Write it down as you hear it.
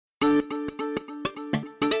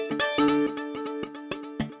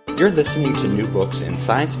You're listening to New Books in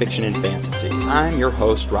Science Fiction and Fantasy. I'm your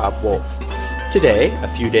host, Rob Wolf. Today, a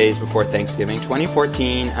few days before Thanksgiving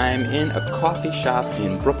 2014, I'm in a coffee shop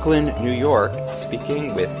in Brooklyn, New York,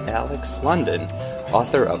 speaking with Alex London,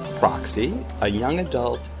 author of Proxy, a young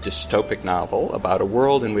adult dystopic novel about a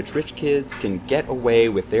world in which rich kids can get away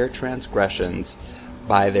with their transgressions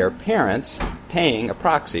by their parents paying a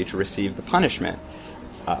proxy to receive the punishment.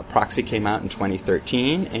 Proxy came out in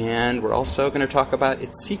 2013, and we're also going to talk about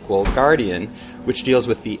its sequel, Guardian, which deals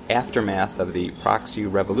with the aftermath of the proxy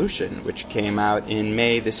revolution, which came out in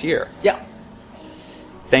May this year. Yeah.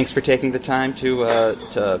 Thanks for taking the time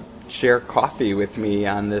to share coffee with me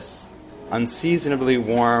on this unseasonably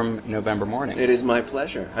warm November morning. It is my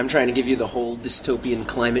pleasure. I'm trying to give you the whole dystopian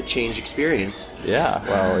climate change experience. Yeah,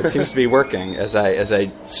 well, it seems to be working as I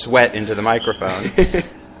sweat into the microphone.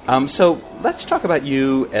 So let's talk about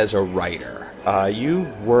you as a writer.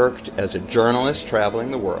 You've worked as a journalist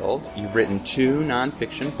traveling the world. You've written 2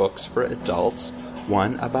 nonfiction books for adults,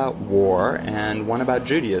 one about war and one about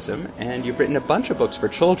Judaism, and you've written a bunch of books for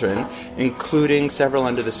children, including several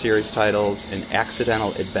under the series titles An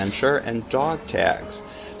Accidental Adventure and Dog Tags.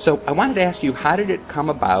 So I wanted to ask you, how did it come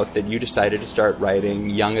about that you decided to start writing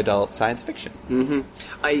young adult science fiction? Mm-hmm.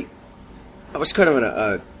 I was kind of on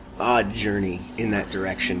a odd journey in that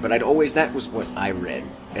direction, but that was what I read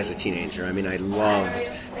as a teenager. I mean, I loved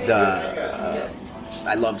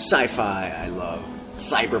sci-fi, I loved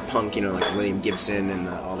cyberpunk, like William Gibson and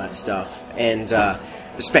all that stuff, and the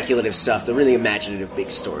speculative stuff, the really imaginative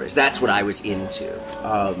big stories. That's what I was into.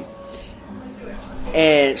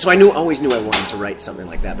 And so I always knew I wanted to write something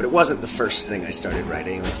like that, but it wasn't the first thing I started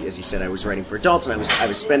writing. Like, as you said, I was writing for adults, and I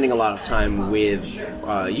was spending a lot of time with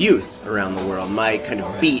youth around the world. My kind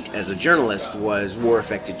of beat as a journalist was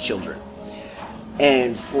war-affected children.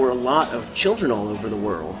 And for a lot of children all over the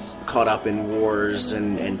world, caught up in wars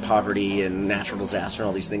and poverty and natural disaster and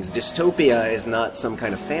all these things, dystopia is not some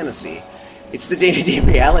kind of fantasy. It's the day-to-day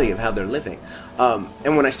reality of how they're living.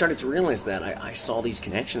 And when I started to realize that, I saw these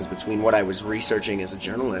connections between what I was researching as a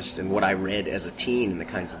journalist and what I read as a teen and the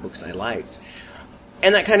kinds of books I liked.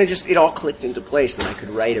 And that kind of it all clicked into place that I could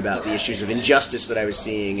write about the issues of injustice that I was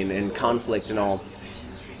seeing and conflict and all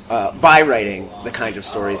by writing the kinds of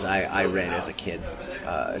stories I read as a kid.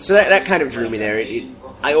 So that kind of drew me there.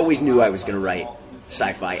 I always knew I was going to write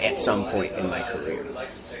sci-fi at some point in my career.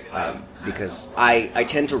 Because I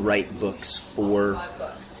tend to write books for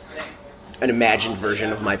an imagined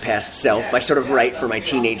version of my past self. I sort of write for my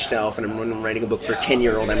teenage self, and when I'm writing a book for a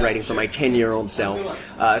 10-year-old, I'm writing for my 10-year-old self.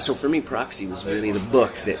 So for me, Proxy was really the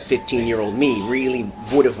book that 15-year-old me really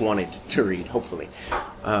would have wanted to read, hopefully.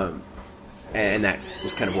 And that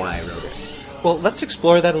was kind of why I wrote it. Well, let's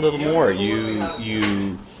explore that a little more.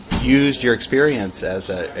 You used your experience as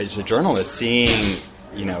a journalist, seeing,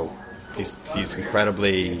 these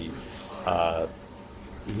incredibly,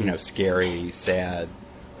 scary, sad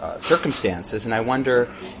circumstances, and I wonder,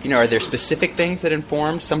 are there specific things that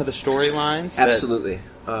informed some of the storylines? Absolutely,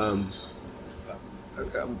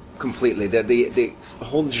 completely. The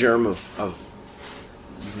whole germ of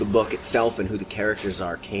the book itself and who the characters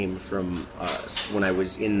are came from when I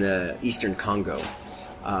was in the Eastern Congo,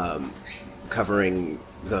 covering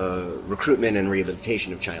the recruitment and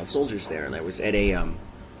rehabilitation of child soldiers there, and I was at a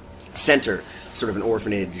center, sort of an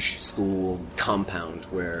orphanage school compound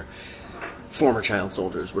where former child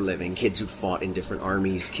soldiers were living, kids who'd fought in different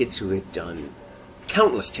armies, kids who had done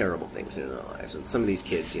countless terrible things in their lives. And some of these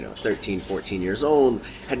kids, 13, 14 years old,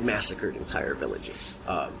 had massacred entire villages.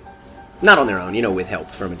 Not on their own, with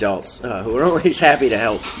help from adults who are always happy to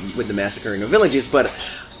help with the massacring of villages, but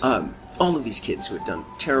all of these kids who had done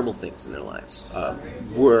terrible things in their lives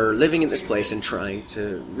were living in this place and trying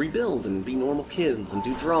to rebuild and be normal kids and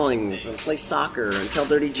do drawings and play soccer and tell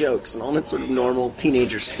dirty jokes and all that sort of normal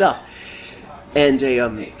teenager stuff. And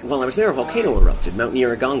while I was there, a volcano erupted, Mount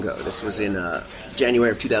Nyiragongo. This was in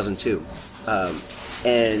January of 2002.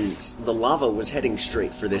 And the lava was heading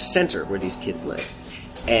straight for this center where these kids live.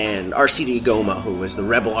 And RCD Goma, who was the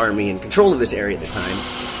rebel army in control of this area at the time,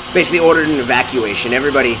 basically ordered an evacuation.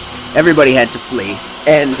 Everybody had to flee.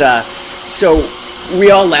 And so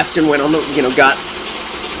we all left and went on the,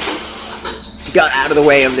 got out of the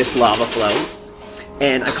way of this lava flow.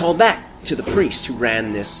 And I called back to the priest who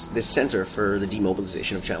ran this center for the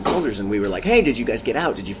demobilization of child soldiers, and we were like, hey, did you guys get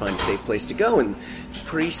out? Did you find a safe place to go? And the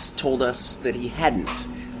priest told us that he hadn't,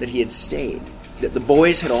 that he had stayed, that the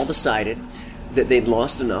boys had all decided that they'd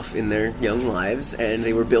lost enough in their young lives, and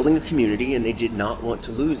they were building a community, and they did not want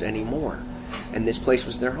to lose any more. And this place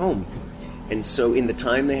was their home. And so in the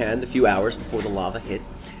time they had, the few hours before the lava hit,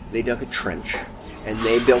 they dug a trench, and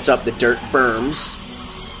they built up the dirt berms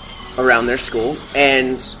around their school,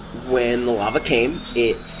 and when the lava came,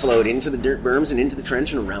 it flowed into the dirt berms and into the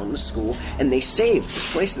trench and around the school, and they saved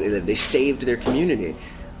this place that they lived. They saved their community.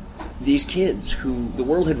 These kids who the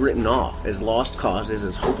world had written off as lost causes,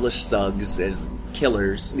 as hopeless thugs, as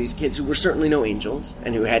killers, these kids who were certainly no angels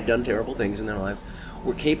and who had done terrible things in their lives,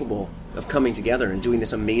 were capable of coming together and doing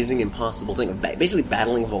this amazing, impossible thing of basically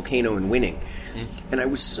battling a volcano and winning. And I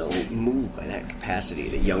was so moved by that capacity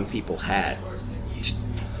that young people had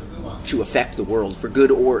to affect the world for good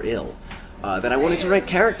or ill, that I wanted to write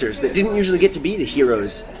characters that didn't usually get to be the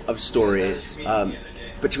heroes of stories,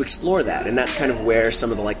 but to explore that. And that's kind of where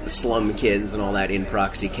some of the slum kids and all that in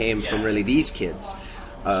Proxy came from, really, these kids.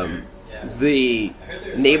 The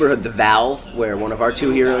neighborhood, the Valve, where one of our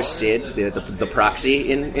two heroes, Sid, the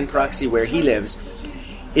Proxy in Proxy, where he lives,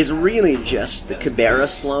 is really just the Kibera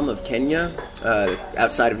slum of Kenya,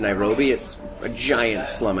 outside of Nairobi. It's a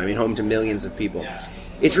giant slum, home to millions of people.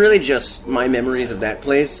 It's really just my memories of that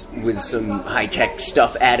place with some high-tech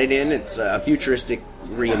stuff added in. It's a futuristic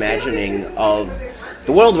reimagining of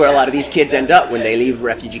the world where a lot of these kids end up when they leave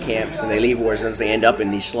refugee camps and they leave war zones. They end up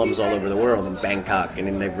in these slums all over the world, in Bangkok and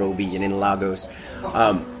in Nairobi and in Lagos.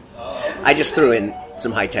 I just threw in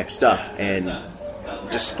some high-tech stuff and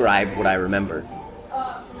described what I remembered.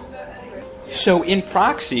 So in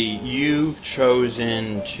Proxy, you've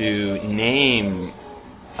chosen to name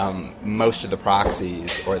most of the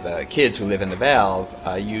proxies, or the kids who live in the Valve,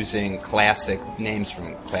 using classic names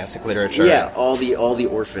from classic literature. Yeah, all the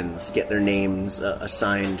orphans get their names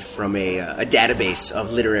assigned from a database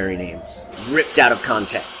of literary names, ripped out of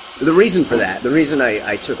context. The reason for that, the reason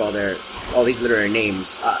I took all these literary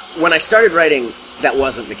names, when I started writing, that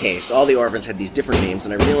wasn't the case. All the orphans had these different names,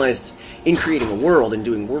 and I realized in creating a world and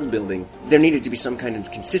doing world building, there needed to be some kind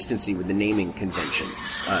of consistency with the naming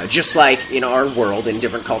conventions. Just like in our world, and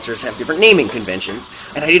different cultures have different naming conventions,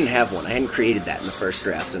 and I didn't have one. I hadn't created that in the first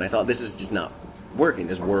draft, and I thought, this is just not working.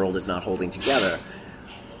 This world is not holding together.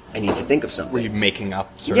 I need to think of something. Were you making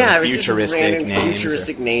up futuristic names?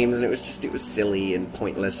 Futuristic names, and it was silly and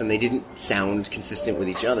pointless, and they didn't sound consistent with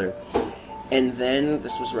each other. And then,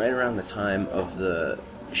 this was right around the time of the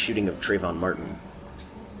shooting of Trayvon Martin.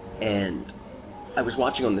 And I was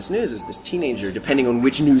watching on this news as this teenager, depending on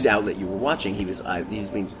which news outlet you were watching, he was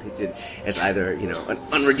being depicted as either, an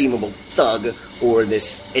unredeemable thug or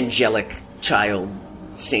this angelic child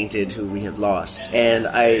sainted who we have lost. And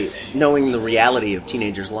knowing the reality of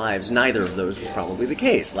teenagers' lives, neither of those was probably the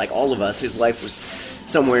case. Like all of us, his life was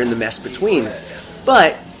somewhere in the mess between.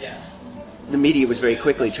 But the media was very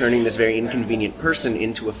quickly turning this very inconvenient person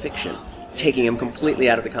into a fiction, taking him completely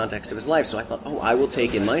out of the context of his life. So I thought, I will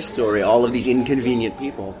take in my story all of these inconvenient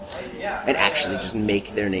people and actually just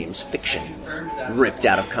make their names fictions, ripped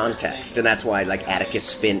out of context. And that's why,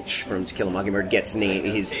 Atticus Finch from To Kill a Mockingbird gets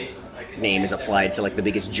his name is applied to, the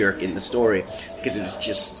biggest jerk in the story, because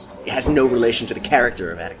it has no relation to the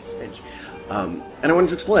character of Atticus Finch. And I wanted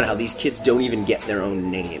to explain how these kids don't even get their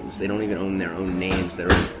own names. They don't even own their own names,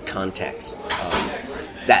 their own contexts.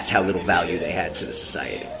 That's how little value they had to the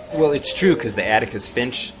society. Well, it's true, because the Atticus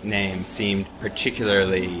Finch name seemed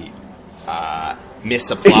particularly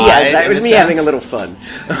misapplied. Yeah, it was me having a little fun.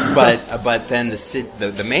 but then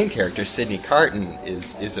the main character, Sidney Carton,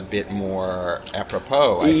 is a bit more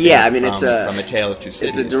apropos. I think, from A Tale of Two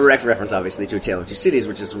Cities. It's a direct reference, obviously, to A Tale of Two Cities,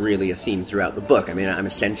 which is really a theme throughout the book. I'm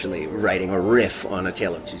essentially writing a riff on A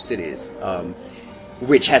Tale of Two Cities,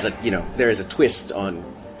 which has there is a twist on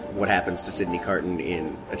what happens to Sidney Carton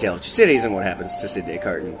in A Tale of Two Cities and what happens to Sidney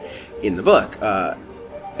Carton in the book.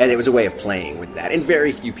 And it was a way of playing with that. And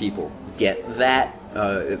very few people get that.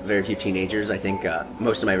 Very few teenagers. I think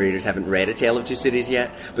most of my readers haven't read A Tale of Two Cities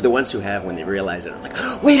yet. But the ones who have, when they realize it, are like,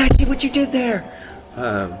 wait, I see what you did there!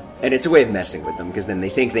 And it's a way of messing with them, because then they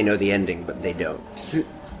think they know the ending, but they don't.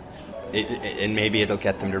 And maybe it'll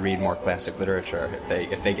get them to read more classic literature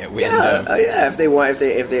if they get wind of.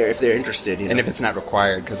 If they're interested. And if it's not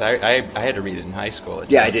required, because I had to read it in high school.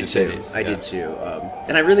 I did too. I did too.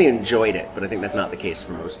 And I really enjoyed it, but I think that's not the case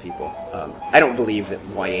for most people. I don't believe that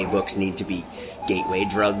YA books need to be gateway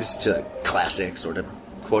drugs to classics or to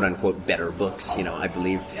quote unquote better books. I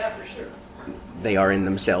believe they are in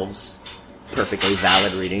themselves perfectly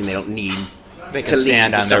valid reading. They don't need to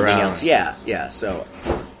lead to something else. Yeah. So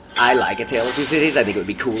I like A Tale of Two Cities. I think it would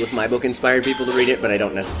be cool if my book inspired people to read it, but I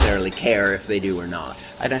don't necessarily care if they do or not.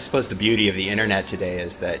 And I suppose the beauty of the internet today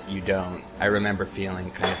is that you don't... I remember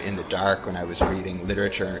feeling kind of in the dark when I was reading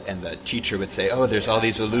literature, and the teacher would say, there's all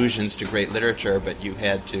these allusions to great literature, but you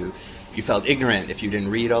felt ignorant if you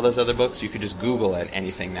didn't read all those other books. You could just Google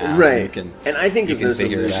anything now. Right. And I think of those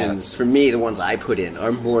allusions, for me, the ones I put in,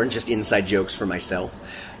 are more just inside jokes for myself.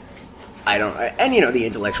 I don't, and the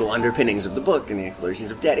intellectual underpinnings of the book and the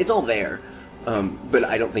explorations of debt, it's all there. But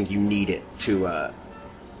I don't think you need it to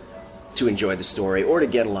enjoy the story or to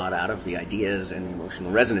get a lot out of the ideas and the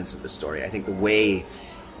emotional resonance of the story. I think the way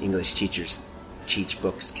English teachers teach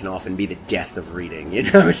books can often be the death of reading,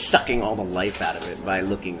 sucking all the life out of it by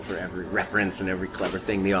looking for every reference and every clever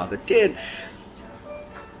thing the author did.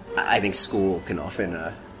 I think school can often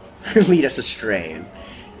lead us astray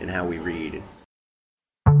in how we read.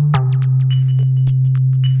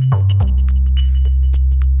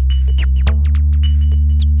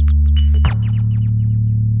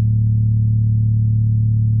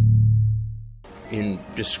 In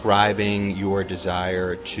describing your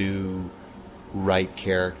desire to write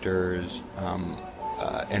characters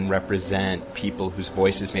and represent people whose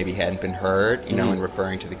voices maybe hadn't been heard, and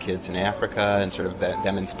referring to the kids in Africa and sort of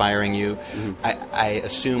them inspiring you, I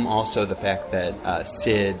assume also the fact that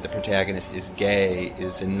Sid, the protagonist, is gay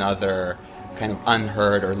is another kind of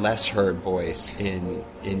unheard or less heard voice in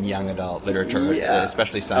young adult literature,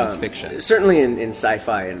 especially science fiction. Certainly in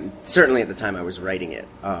sci-fi, and certainly at the time I was writing it.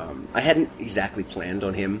 I hadn't exactly planned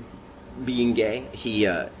on him being gay. He,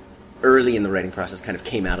 early in the writing process, kind of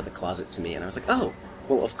came out of the closet to me, and I was like, oh,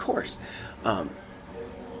 well, of course.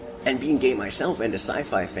 And being gay myself and a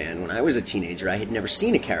sci-fi fan, when I was a teenager, I had never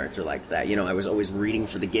seen a character like that. I was always reading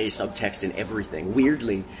for the gay subtext in everything.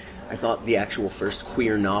 Weirdly, I thought the actual first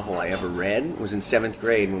queer novel I ever read was in 7th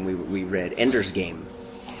grade when we read Ender's Game.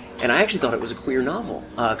 And I actually thought it was a queer novel,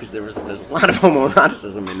 because there's a lot of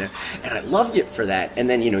homoeroticism in there. And I loved it for that. And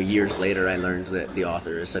then, years later, I learned that the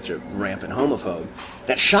author is such a rampant homophobe.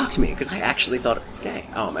 That shocked me, because I actually thought it was gay.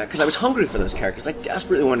 Because I was hungry for those characters. I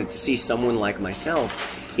desperately wanted to see someone like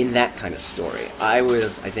myself in that kind of story. I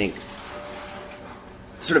was, I think,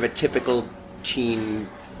 sort of a typical teen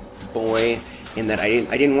boy, in that I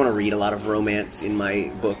didn't want to read a lot of romance in my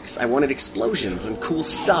books. I wanted explosions and cool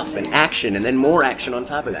stuff and action, and then more action on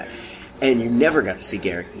top of that. And you never got to see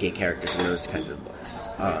gay characters in those kinds of books.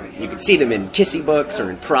 You could see them in kissy books or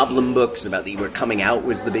in problem books about where coming out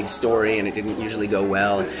was the big story and it didn't usually go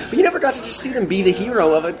well. But you never got to just see them be the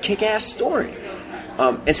hero of a kick-ass story.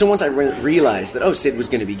 And so once I realized that, Sid was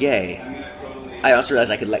going to be gay, I also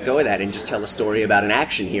realized I could let go of that and just tell a story about an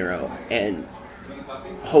action hero and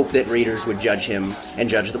hope that readers would judge him and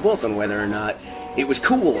judge the book on whether or not it was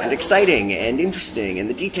cool and exciting and interesting and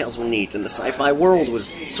the details were neat and the sci-fi world was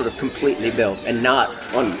sort of completely built and not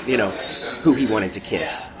on, who he wanted to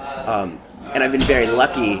kiss. And I've been very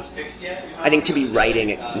lucky, I think, to be writing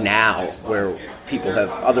it now where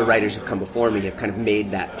other writers who've come before me have kind of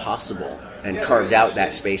made that possible and carved out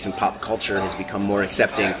that space, and pop culture has become more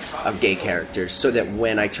accepting of gay characters, so that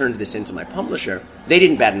when I turned this into my publisher, they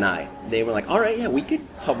didn't bat an eye. They were like, all right, yeah, we could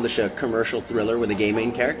publish a commercial thriller with a gay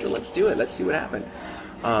main character. Let's do it. Let's see what happened.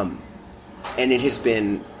 And it has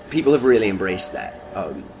been, people have really embraced that.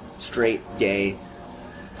 Straight, gay,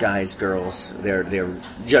 guys, girls, they're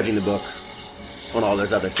judging the book on all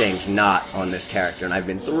those other things, not on this character, and I've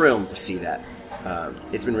been thrilled to see that.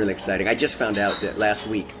 It's been really exciting. I just found out that last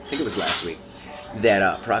week,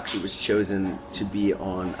 that Proxy was chosen to be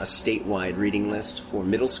on a statewide reading list for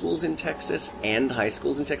middle schools in Texas and high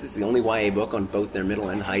schools in Texas. It's the only YA book on both their middle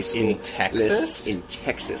and high school lists in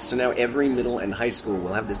Texas. So now every middle and high school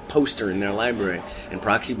will have this poster in their library, and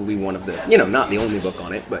Proxy will be one of the, not the only book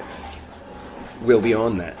on it, but will be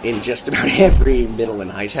on that in just about every middle and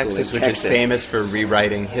high school in Texas. Which is famous for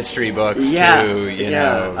rewriting history books too,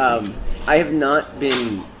 I have not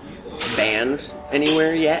been banned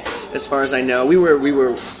anywhere yet, as far as I know. There was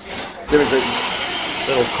a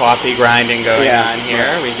little coffee grinding going on here.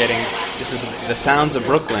 This is the sounds of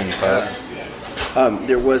Brooklyn, folks.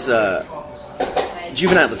 There was a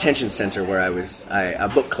juvenile detention center where a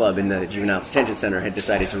book club in the juvenile detention center had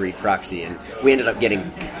decided to read Proxy, and we ended up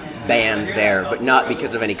getting banned there, but not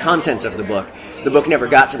because of any content of the book. The book never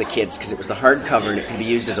got to the kids because it was the hardcover and it could be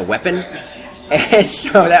used as a weapon. And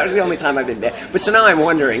so that was the only time I've been banned. But so now I'm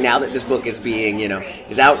wondering, now that this book is being,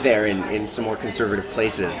 is out there in some more conservative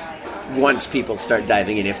places, once people start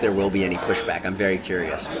diving in, if there will be any pushback. I'm very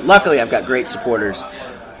curious. But luckily, I've got great supporters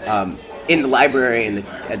in the library and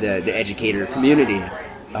the educator community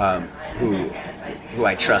who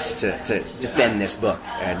I trust to defend this book.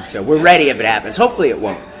 And so we're ready if it happens. Hopefully it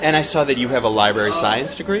won't. And I saw that you have a library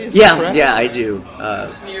science degree, is that correct? Yeah, I do.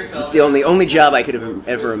 It's the only job I could have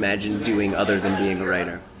ever imagined doing other than being a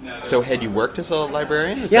writer. So had you worked as a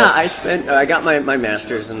librarian? I got my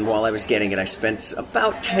master's, and while I was getting it, I spent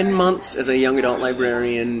about 10 months as a young adult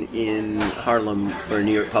librarian in Harlem for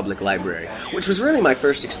New York Public Library, which was really my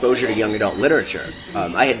first exposure to young adult literature.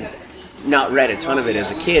 I had not read a ton of it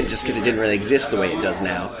as a kid just because it didn't really exist the way it does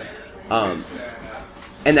now.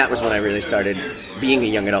 And that was when I really started being a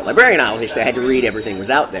young adult librarian. Obviously, I had to read everything that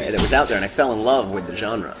was out there, and I fell in love with the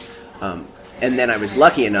genre. And then I was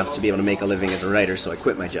lucky enough to be able to make a living as a writer, so I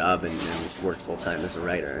quit my job and worked full-time as a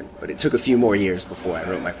writer. But it took a few more years before I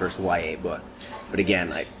wrote my first YA book. But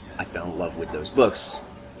again, I fell in love with those books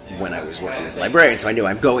when I was working as a librarian, so I knew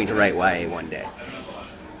I'm going to write YA one day.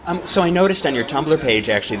 So I noticed on your Tumblr page,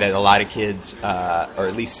 actually, that a lot of kids, or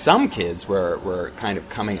at least some kids, were kind of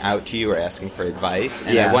coming out to you or asking for advice.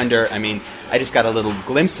 And I wonder, I just got a little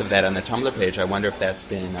glimpse of that on the Tumblr page. I wonder if that's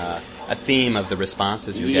been a theme of the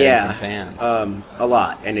responses you're getting from fans. A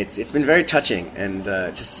lot. And it's been very touching, and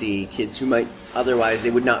to see kids who might otherwise, they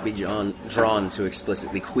would not be drawn to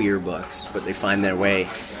explicitly queer books, but they find their way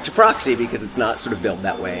to Proxy because it's not sort of built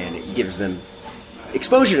that way, and it gives them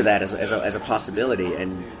exposure to that as a possibility.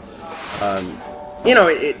 And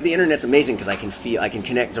the internet's amazing because I can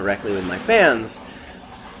connect directly with my fans.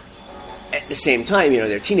 At the same time,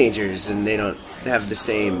 they're teenagers and they don't have the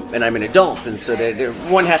same, and I'm an adult, and so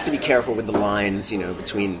one has to be careful with the lines,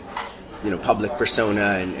 between public persona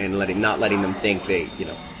and not letting them think they,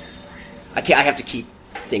 I have to keep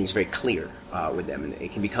things very clear with them, and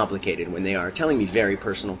it can be complicated when they are telling me very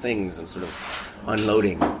personal things and sort of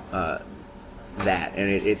unloading that, and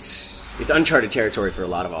it's uncharted territory for a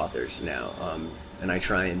lot of authors now, and I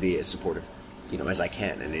try and be as supportive, as I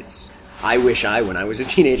can, and I wish when I was a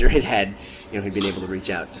teenager, had been able to reach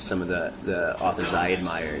out to some of the authors I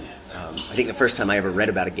admired. I think the first time I ever read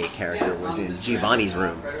about a gay character was in Giovanni's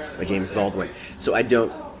Room by James Baldwin, so I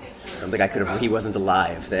don't think I could have, he wasn't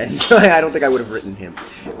alive then, so I don't think I would have written him,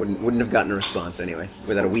 wouldn't have gotten a response anyway,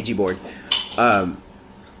 without a Ouija board.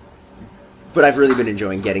 But I've really been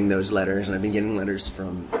enjoying getting those letters, and I've been getting letters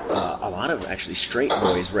from a lot of actually straight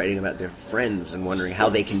boys writing about their friends and wondering how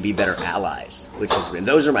they can be better allies,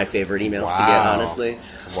 those are my favorite emails to get, honestly.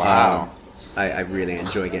 Wow. I really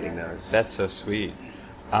enjoy getting those. That's so sweet.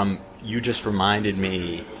 You just reminded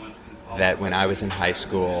me that when I was in high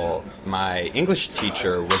school, my English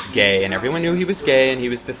teacher was gay, and everyone knew he was gay, and he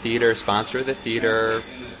was the theater, sponsor of the theater,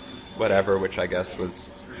 whatever, which I guess was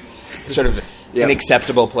sort of an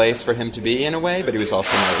acceptable place for him to be in a way, but he was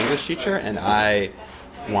also my English teacher, and I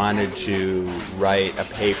wanted to write a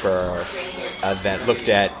paper that looked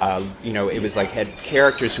at, it was like had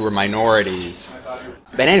characters who were minorities.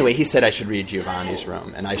 But anyway, he said I should read Giovanni's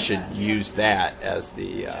Room, and I should use that as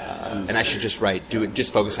the, and I should just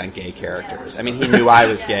just focus on gay characters. He knew I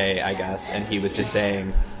was gay, I guess, and he was just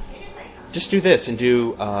saying, just do this and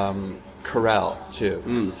do Carell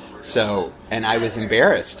too. So, and I was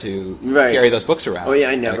embarrassed to carry those books around. Oh yeah,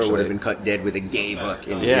 I never would have been cut dead with a gay book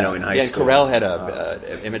in high school. Yeah, and Carell had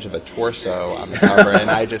an image of a torso on the cover,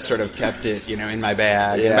 and I just sort of kept it, in my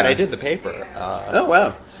bag. Yeah. But I did the paper. Oh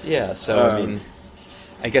wow. Yeah, so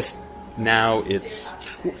I guess now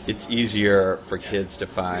it's easier for kids to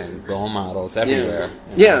find role models everywhere.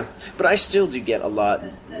 Yeah, but I still do get a lot.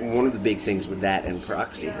 One of the big things with that and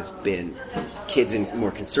Proxy has been kids in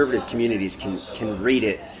more conservative communities can read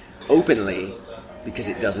it openly because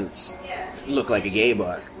it doesn't look like a gay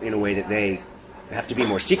book in a way that they have to be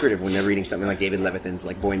more secretive when they're reading something like David Levithan's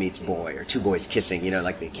like Boy Meets Boy or Two Boys Kissing,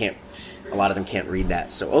 like they can't, a lot of them can't read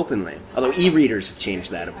that so openly. Although e-readers have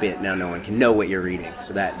changed that a bit. Now no one can know what you're reading,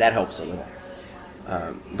 so that helps a little.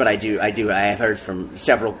 But I have heard from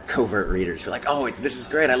several covert readers who are like, oh, this is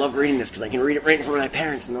great, I love reading this because I can read it right in front of my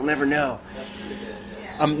parents and they'll never know.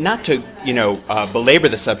 Not to, belabor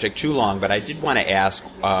the subject too long, but I did want to ask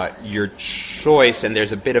your choice, and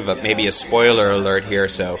there's a bit of maybe a spoiler alert here,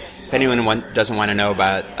 so if anyone doesn't want to know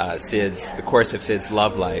about the course of Sid's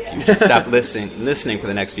love life, you should stop listening for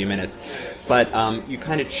the next few minutes. But you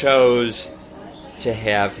kind of chose to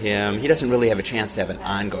have him, he doesn't really have a chance to have an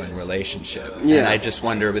ongoing relationship. Yeah. And I just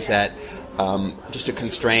wonder, was that just a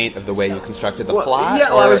constraint of the way you constructed the plot?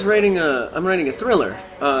 Yeah, I'm writing a thriller.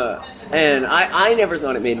 And I never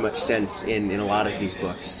thought it made much sense in a lot of these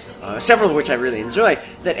books, several of which I really enjoy,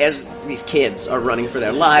 that as these kids are running for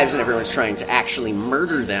their lives and everyone's trying to actually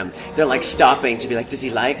murder them, they're like stopping to be like, does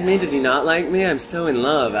he like me? Does he not like me? I'm so in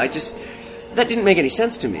love. That didn't make any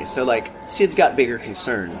sense to me. So like, Sid's got bigger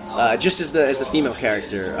concerns. Just as the female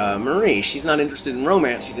character, Marie, she's not interested in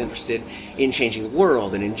romance. She's interested in changing the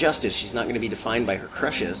world and in justice. She's not going to be defined by her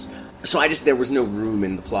crushes. So there was no room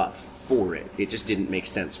in the plot for it. It just didn't make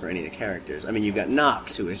sense for any of the characters. You've got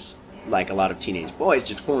Knox, who is, like a lot of teenage boys,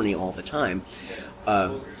 just horny all the time.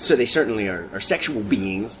 So they certainly are sexual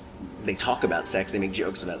beings. They talk about sex. They make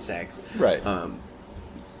jokes about sex. Right. A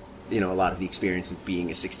lot of the experience of being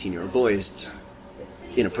a 16-year-old boy is just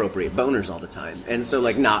inappropriate boners all the time. And so,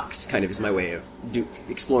 like, Knox kind of is my way of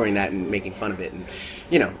exploring that and making fun of it. And,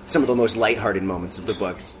 you know, some of the most lighthearted moments of the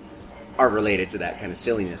books are related to that kind of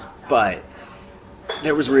silliness. But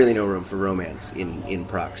there was really no room for romance in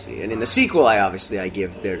Proxy. And in the sequel, I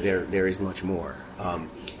give there is much more.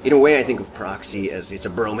 In a way, I think of Proxy as it's a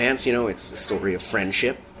bromance, you know, it's a story of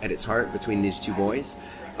friendship at its heart between these two boys.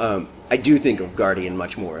 I do think of Guardian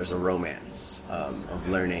much more as a romance of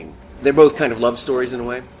learning. They're both kind of love stories in a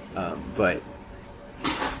way, but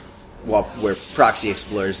where Proxy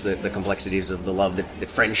explores the complexities of the love that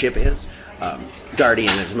friendship is,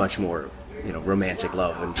 Guardian is much more, you know, romantic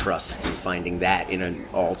love and trust and finding that in an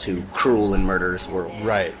all too cruel and murderous world.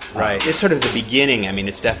 Right. It's sort of the beginning. I mean,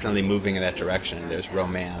 it's definitely moving in that direction. There's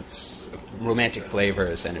romantic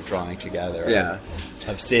flavors and a drawing together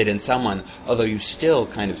of Sid and someone, although you still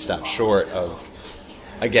kind of stop short of,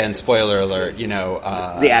 again, spoiler alert, you know...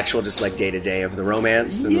 the actual just, like, day-to-day of the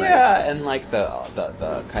romance? And and, like,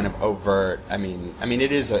 the kind of overt... I mean,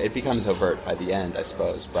 it becomes overt by the end, I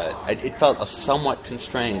suppose, but it felt somewhat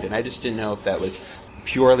constrained, and I just didn't know if that was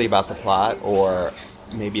purely about the plot or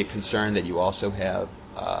maybe a concern that you also have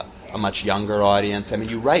a much younger audience. I mean,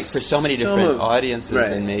 you write for so many different audiences,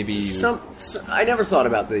 and maybe you... I never thought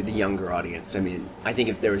about the younger audience. I mean, I think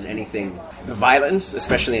if there was anything... The violence,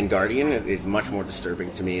 especially in Guardian, is much more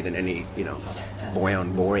disturbing to me than any, you know,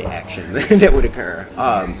 boy-on-boy action that would occur.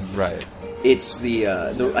 It's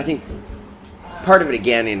I think part of it,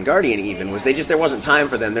 again, in Guardian even, was there wasn't time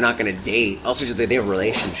for them. They're not going to date. Also, just they have a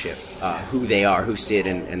relationship. Who they are, who Sid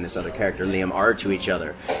and this other character, Liam, are to each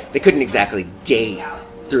other. They couldn't exactly date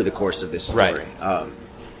through the course of this story.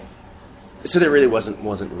 So there really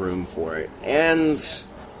wasn't room for it. And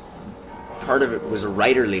part of it was a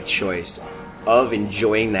writerly choice of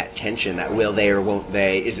enjoying that tension, that will they or won't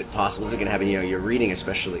they, is it possible, is it going to happen? You know, you're reading,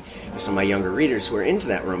 especially with some of my younger readers who are into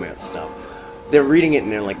that romance stuff. They're reading it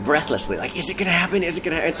and they're like breathlessly, like, is it going to happen? Is it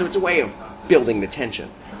going to happen? So it's a way of building the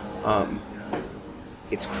tension.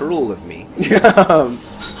 It's cruel of me.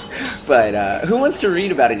 But who wants to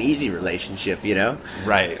read about an easy relationship, you know?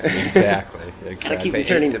 Right, exactly. Gotta keep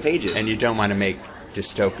turning the pages. And you don't want to make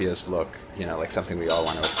dystopias look, you know, like something we all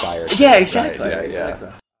want to aspire to. Yeah, exactly. Right? Exactly.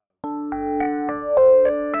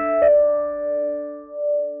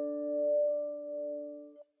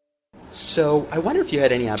 So I wonder if you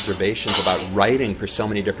had any observations about writing for so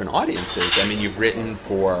many different audiences. I mean, you've written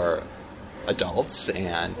for adults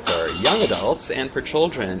and for young adults and for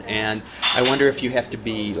children, and I wonder if you have to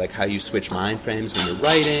be, like, how you switch mind frames when you're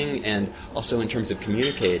writing, and also in terms of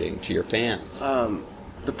communicating to your fans.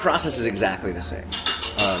 The process is exactly the same,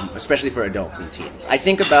 especially for adults and teens. I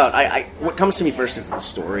think about, what comes to me first is the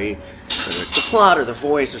story, whether it's the plot or the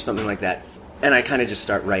voice or something like that, and I kind of just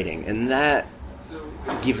start writing, and that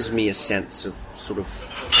gives me a sense of sort of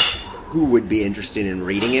who would be interested in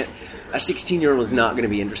reading it. A 16-year-old is not going to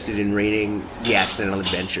be interested in reading The Accidental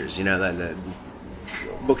Adventures. You know, the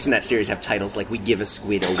books in that series have titles like We Give a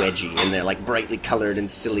Squid a Wedgie, and they're like brightly colored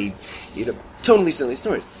and silly, you know, totally silly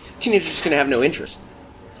stories. Teenagers are just going to have no interest.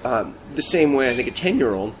 The same way I think a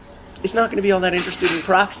 10-year-old is not going to be all that interested in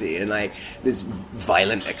Proxy and like this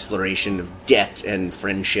violent exploration of debt and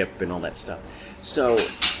friendship and all that stuff. So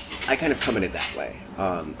I kind of come at it that way.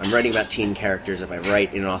 I'm writing about teen characters. If I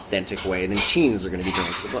write in an authentic way, then teens are going to be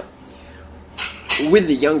drawn to the book. With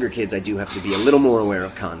the younger kids, I do have to be a little more aware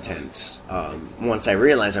of content. Once I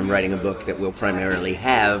realize I'm writing a book that will primarily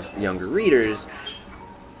have younger readers,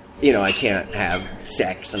 you know, I can't have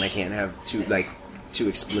sex and I can't have too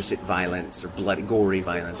explicit violence or bloody, gory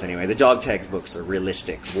violence anyway. The dog tags books are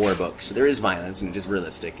realistic war books, so there is violence and it is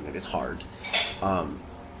realistic and it is hard.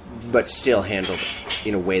 But still handled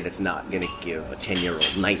in a way that's not going to give a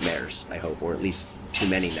 10-year-old nightmares, I hope, or at least too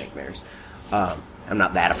many nightmares. I'm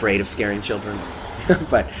not that afraid of scaring children,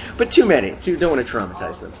 but too many. Don't want to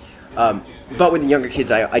traumatize them. But with the younger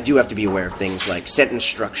kids, I do have to be aware of things like sentence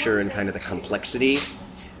structure and kind of the complexity,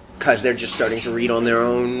 because they're just starting to read on their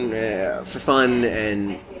own for fun,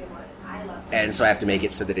 and so I have to make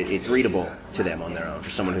it so that it's readable to them on their own,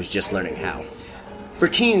 for someone who's just learning how. For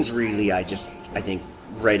teens, really, I think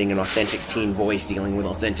writing an authentic teen voice, dealing with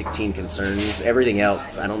authentic teen concerns, everything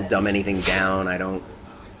else, I don't dumb anything down, I don't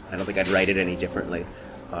think I'd write it any differently.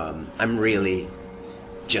 I'm really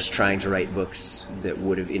just trying to write books that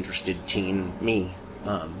would have interested teen me.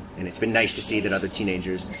 And it's been nice to see that other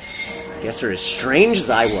teenagers, I guess, are as strange as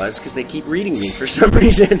I was because they keep reading me for some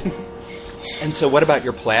reason. And so what about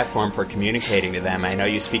your platform for communicating to them? I know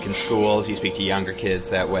you speak in schools, you speak to younger kids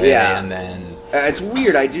that way, and then... it's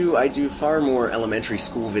weird. I do far more elementary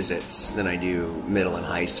school visits than I do middle and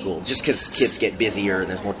high school, just because kids get busier and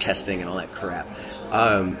there's more testing and all that crap.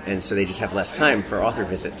 And so they just have less time for author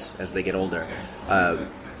visits as they get older.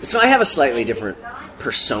 So I have a slightly different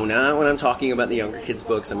persona when I'm talking about the younger kids'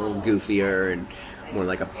 books. I'm a little goofier and more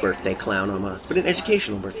like a birthday clown almost, but an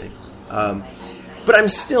educational birthday clown. But I'm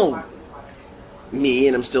still me,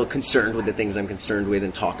 and I'm still concerned with the things I'm concerned with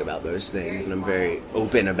and talk about those things, and I'm very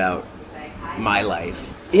open about my life.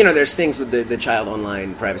 You know, there's things with the Child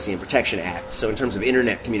Online Privacy and Protection Act, so in terms of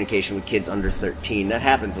internet communication with kids under 13, that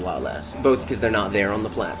happens a lot less, both because they're not there on the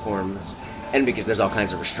platforms and because there's all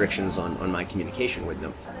kinds of restrictions on my communication with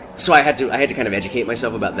them. So I had to kind of educate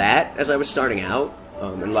myself about that as I was starting out,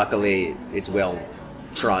 and luckily it's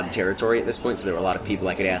well-trod territory at this point, so there were a lot of people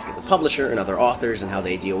I could ask at the publisher and other authors and how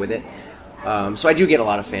they deal with it. So I do get a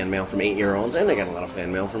lot of fan mail from 8-year-olds, and I get a lot of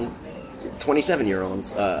fan mail from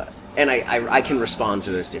 27-year-olds, and I can respond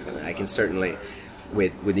to those differently. I can certainly,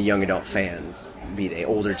 with the young adult fans, be they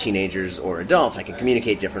older teenagers or adults, I can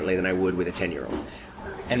communicate differently than I would with a 10-year-old.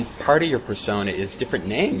 And part of your persona is different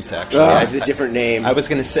names, actually. The different names. I was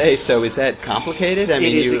going to say, so is that complicated? I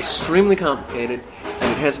mean, it is extremely complicated,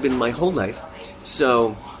 and it has been my whole life.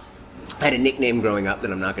 So I had a nickname growing up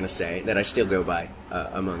that I'm not going to say, that I still go by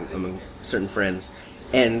among certain friends.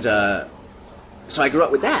 And so I grew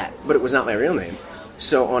up with that, but it was not my real name.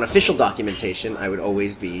 So on official documentation, I would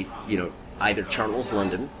always be, either Charles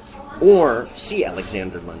London or C.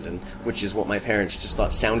 Alexander London, which is what my parents just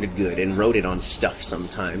thought sounded good and wrote it on stuff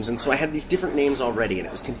sometimes. And so I had these different names already, and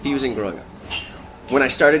it was confusing growing up. When I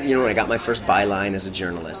started, when I got my first byline as a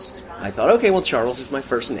journalist, I thought, okay, well, Charles is my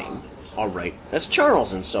first name. All right, that's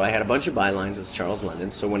Charles. And so I had a bunch of bylines as Charles London.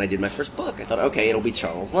 So when I did my first book, I thought, okay, it'll be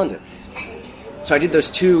Charles London. So I did those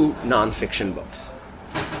 2 nonfiction books.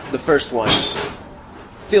 The first one,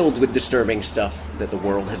 filled with disturbing stuff that the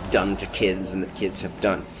world has done to kids and that kids have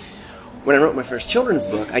done. When I wrote my first children's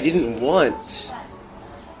book, I didn't want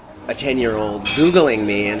a 10-year-old Googling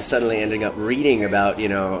me and suddenly ending up reading about,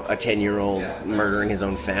 a 10-year-old murdering his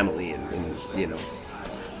own family in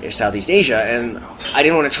Southeast Asia. And I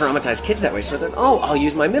didn't want to traumatize kids that way, so I thought, I'll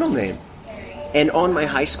use my middle name. And on my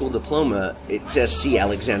high school diploma, it says C.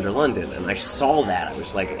 Alexander London. And I saw that. I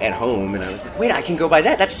was, at home, and I was like, wait, I can go by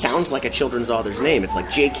that? That sounds like a children's author's name. It's like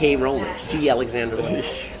J.K. Rowling, C. Alexander London.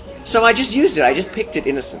 So I just used it. I just picked it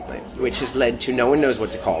innocently, which has led to no one knows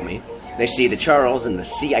what to call me. They see the Charles and the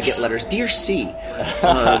C. I get letters, Dear C.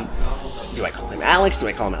 Do I call him Alex? Do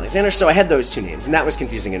I call him Alexander? So I had those 2 names, and that was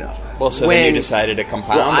confusing enough. Well, so then you decided to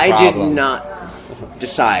compound the problem. problem. I did not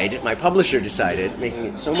decide. My publisher decided, making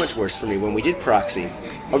it so much worse for me, when we did Proxy.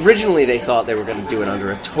 Originally, they thought they were going to do it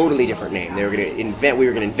under a totally different name. We were going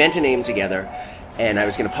to invent a name together, and I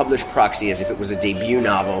was going to publish Proxy as if it was a debut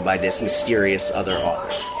novel by this mysterious other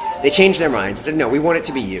author. They changed their minds and said, no, we want it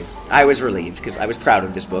to be you. I was relieved because I was proud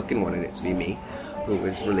of this book and wanted it to be me who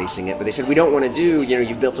was releasing it. But they said, we don't want to do,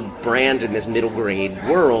 you've built a brand in this middle grade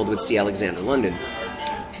world with C. Alexander London.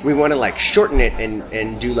 We want to shorten it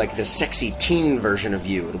and do the sexy teen version of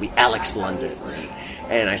you. It'll be Alex London.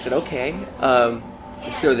 And I said, okay.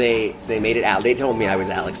 So they made it out. They told me I was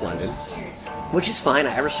Alex London, which is fine.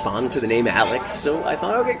 I respond to the name Alex. So I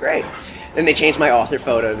thought, okay, great. Then they changed my author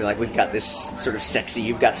photo. They're like, we've got this sort of sexy,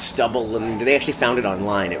 you've got stubble. And they actually found it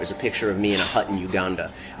online. It was a picture of me in a hut in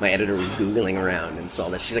Uganda. My editor was Googling around and saw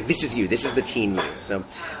that. She's like, this is you. This is the teen you. So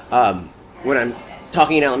when I'm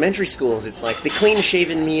talking in elementary schools, it's like the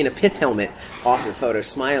clean-shaven me in a pith helmet author photo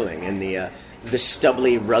smiling. And the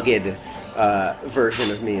stubbly, rugged version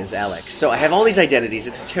of me is Alex. So I have all these identities.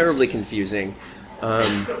 It's terribly confusing. I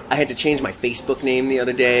had to change my Facebook name the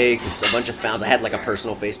other day because a bunch of fans, I had a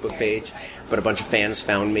personal Facebook page, but a bunch of fans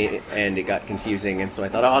found me and it got confusing, and so I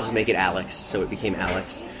thought, I'll just make it Alex, so it became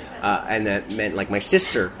Alex. And that meant my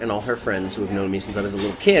sister and all her friends who have known me since I was a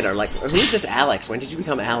little kid are like, who's this Alex? When did you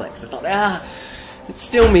become Alex? I thought, it's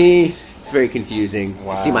still me. It's very confusing.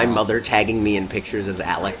 Wow. To see my mother tagging me in pictures as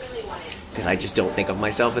Alex because I just don't think of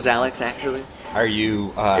myself as Alex, actually. Are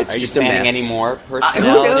you just planning any more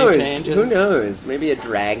personality changes? Who knows? Maybe a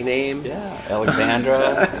drag name. Yeah,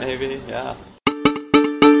 Alexandra, maybe. Yeah.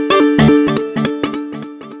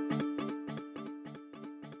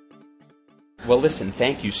 Well, listen,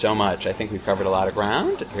 thank you so much. I think we've covered a lot of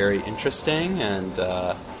ground. Very interesting, and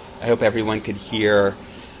I hope everyone could hear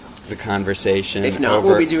the conversation. If not,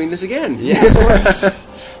 we'll be doing this again. Yeah, of course.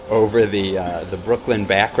 Over the Brooklyn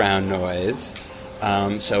background noise.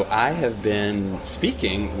 So I have been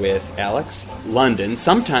speaking with Alex London,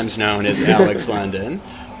 sometimes known as Alex London,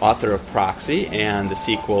 author of Proxy and the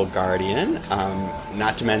sequel Guardian,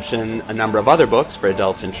 not to mention a number of other books for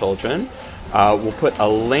adults and children. We'll put a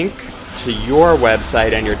link to your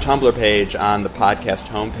website and your Tumblr page on the podcast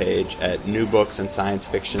homepage at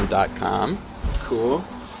newbooksandsciencefiction.com. Cool.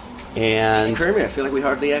 And Occurred to me, I feel like we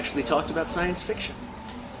hardly actually talked about science fiction.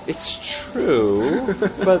 it's true,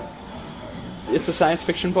 but it's a science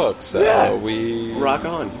fiction book, so Yeah. we Rock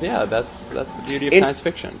on. Yeah, that's the beauty of science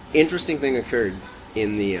fiction. Interesting thing occurred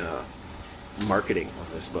in the marketing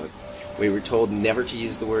of this book. We were told never to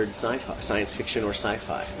use the word sci-fi, science fiction or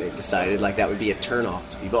sci-fi. They decided like that would be a turnoff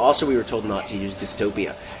to people. Also, we were told not to use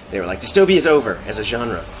dystopia. They were like, dystopia is over as a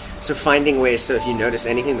genre. So finding ways, so if you notice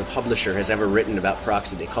anything the publisher has ever written about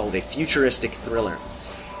Proxy, they call it a futuristic thriller,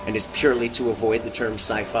 and is purely to avoid the term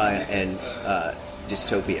sci-fi and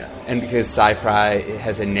dystopia. And because sci-fi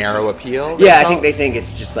has a narrow appeal? Yeah, I think they think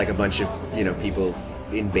it's just like a bunch of, people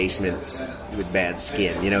in basements with bad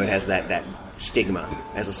skin. It has that stigma.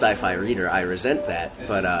 As a sci-fi reader, I resent that,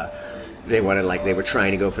 but they were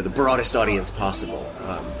trying to go for the broadest audience possible.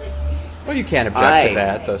 Well, you can't object to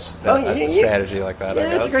that, a strategy like that, I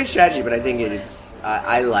guess. It's a great strategy, but I think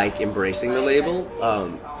I like embracing the label,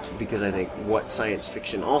 because I think what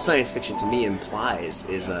all science fiction to me implies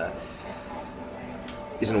is an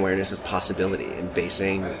awareness of possibility and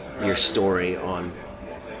basing your story on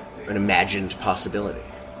an imagined possibility.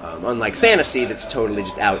 Unlike fantasy, that's totally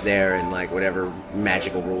just out there and like whatever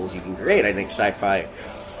magical rules you can create, I think sci-fi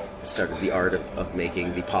is sort of the art of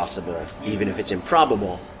making the possible, even if it's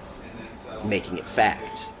improbable, making it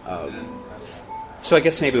fact. So I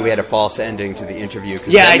guess maybe we had a false ending to the interview.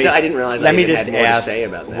 I didn't realize I even had more to say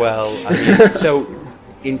about that. Well, so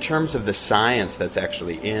in terms of the science that's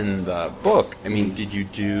actually in the book,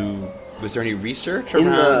 was there any research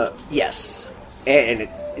around? Yes. And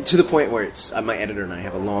to the point where it's my editor and I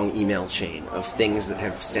have a long email chain of things that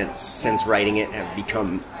have since writing it have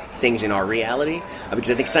become things in our reality. Because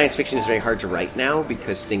I think science fiction is very hard to write now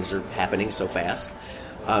because things are happening so fast.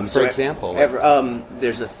 For example?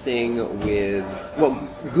 There's a thing with,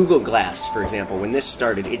 Google Glass, for example. When this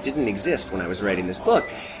started, it didn't exist when I was writing this book.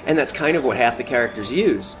 And that's kind of what half the characters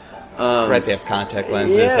use. Right, they have contact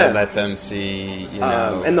lenses that let them see,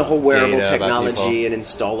 and the whole wearable data technology and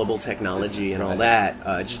installable technology and all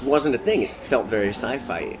that just wasn't a thing. It felt very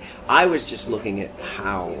sci-fi. I was just looking at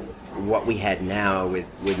what we had now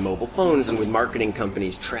with mobile phones and with marketing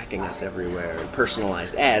companies tracking us everywhere and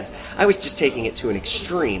personalized ads. I was just taking it to an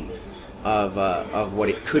extreme of what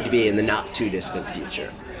it could be in the not too distant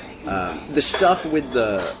future. The stuff with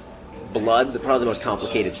the blood, probably the most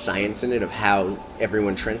complicated science in it of how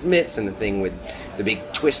everyone transmits, and the thing with the big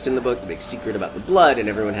twist in the book, the big secret about the blood, and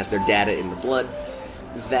everyone has their data in the blood.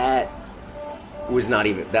 That was not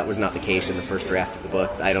the case in the first draft of the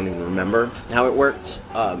book. I don't even remember how it worked.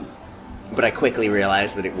 But I quickly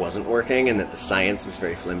realized that it wasn't working and that the science was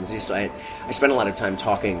very flimsy. So I spent a lot of time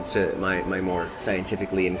talking to my more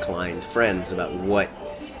scientifically inclined friends about what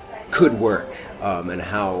could work, and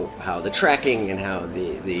how the tracking and how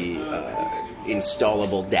the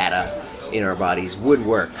installable data in our bodies would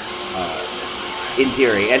work in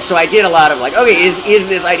theory. And so I did a lot of is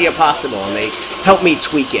this idea possible? And they helped me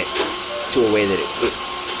tweak it to a way that it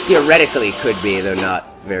theoretically could be, though not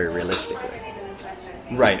very realistically.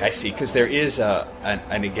 Right, I see. Because there is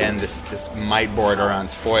and again, this might border on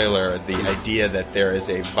spoiler, the idea that there is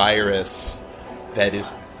a virus that is,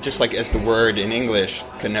 just like as the word in English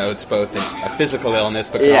connotes both a physical illness,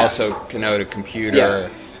 but can also connote a computer,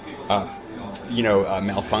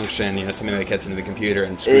 malfunction, something that gets into the computer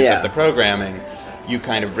and screws up the programming. You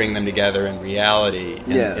kind of bring them together in reality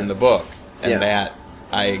in the book, and that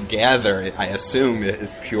I assume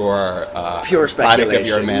is pure speculation, product of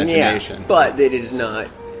your imagination. Yeah, but it is not.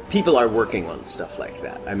 People are working on stuff like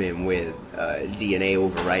that. I mean, with DNA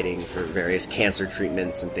overwriting for various cancer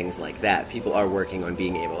treatments and things like that, people are working on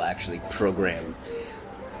being able to actually program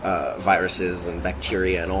viruses and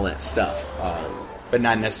bacteria and all that stuff. But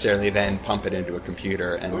not necessarily then pump it into a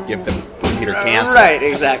computer and give them computer cancer. Right,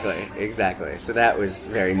 exactly. So that was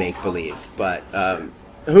very make-believe. But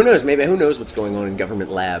who knows? Who knows what's going on in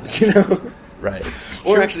government labs, Right.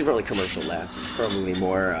 Or actually probably commercial labs. It's probably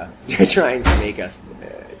more trying to make us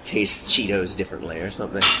taste Cheetos differently or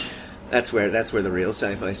something. That's where the real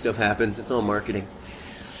sci-fi stuff happens. It's all marketing.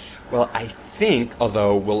 Well, I think,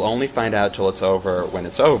 although we'll only find out till it's over when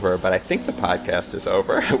it's over, but I think the podcast is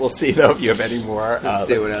over. We'll see, though, if you have any more. Let's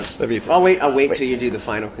see what else. I'll wait till you do the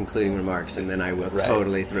final concluding remarks, and then I will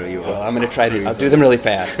totally throw you off. Well, I'm going to try to. I'll do them really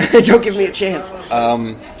fast. Don't give me a chance.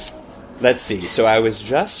 Let's see. So I was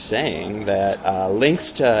just saying that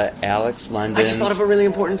links to Alex London's... I just thought of a really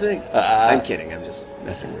important thing. I'm kidding. I'm just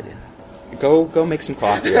messing with you. Go make some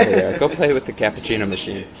coffee over there. Go play with the cappuccino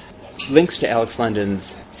machine. Links to Alex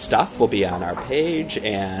London's stuff will be on our page,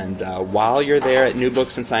 and while you're there at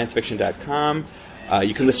newbooksandsciencefiction.com,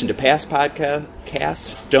 You can listen to past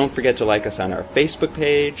podcasts. Don't forget to like us on our Facebook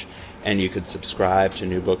page. And you could subscribe to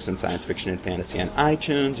New Books in Science Fiction and Fantasy on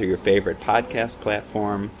iTunes or your favorite podcast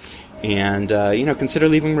platform. And, consider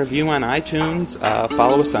leaving a review on iTunes.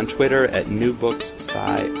 Follow us on Twitter at New Books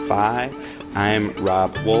Sci-Fi. I'm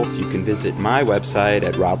Rob Wolf. You can visit my website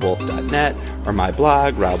at robwolf.net or my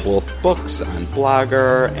blog, Rob Wolf Books, on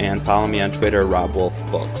Blogger, and follow me on Twitter, Rob Wolf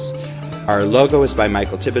Books. Our logo is by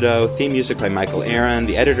Michael Thibodeau, theme music by Michael Aaron.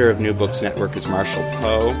 The editor of New Books Network is Marshall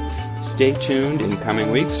Poe. Stay tuned in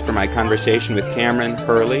coming weeks for my conversation with Cameron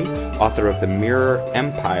Hurley, author of The Mirror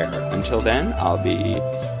Empire. Until then, I'll be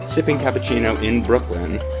sipping cappuccino in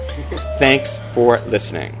Brooklyn. Thanks for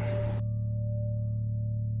listening.